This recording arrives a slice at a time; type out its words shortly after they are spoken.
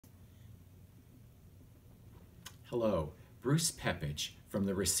Hello, Bruce Pepich from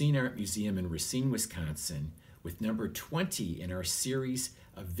the Racine Art Museum in Racine, Wisconsin, with number 20 in our series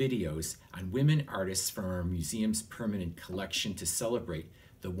of videos on women artists from our museum's permanent collection to celebrate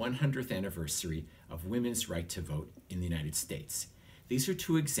the 100th anniversary of women's right to vote in the United States. These are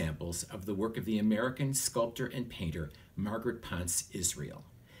two examples of the work of the American sculptor and painter Margaret Ponce Israel.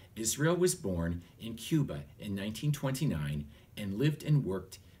 Israel was born in Cuba in 1929 and lived and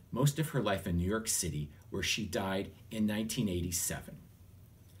worked most of her life in New York City, where she died in 1987.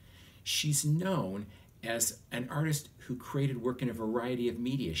 She's known as an artist who created work in a variety of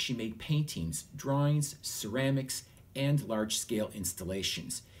media. She made paintings, drawings, ceramics, and large-scale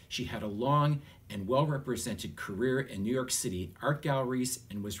installations. She had a long and well-represented career in New York City art galleries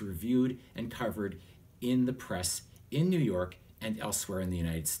and was reviewed and covered in the press in New York and elsewhere in the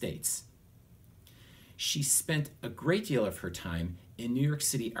United States. She spent a great deal of her time in New York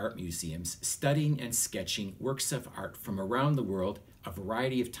City art museums studying and sketching works of art from around the world, a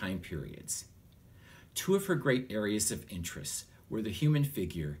variety of time periods. Two of her great areas of interest were the human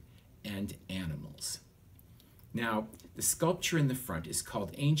figure and animals. Now, the sculpture in the front is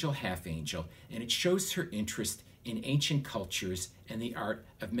called Angel Half Angel, and it shows her interest in ancient cultures and the art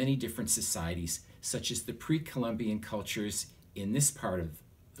of many different societies, such as the pre-Columbian cultures in this part of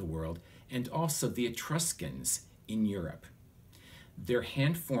the world, and also the Etruscans in Europe. They're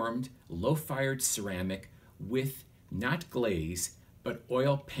hand-formed, low-fired ceramic with not glaze, but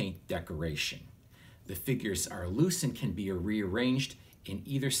oil paint decoration. The figures are loose and can be rearranged in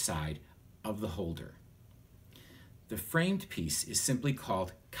either side of the holder. The framed piece is simply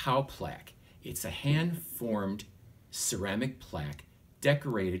called cow plaque. It's a hand-formed ceramic plaque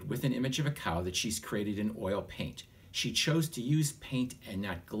decorated with an image of a cow that she's created in oil paint. She chose to use paint and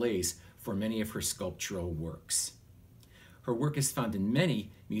not glaze for many of her sculptural works. Her work is found in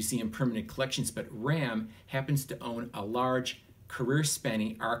many museum permanent collections, but RAM happens to own a large,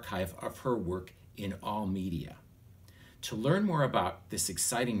 career-spanning archive of her work in all media. To learn more about this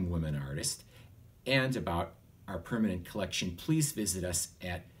exciting woman artist and about our permanent collection, please visit us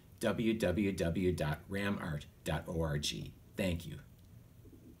at www.ramart.org. Thank you.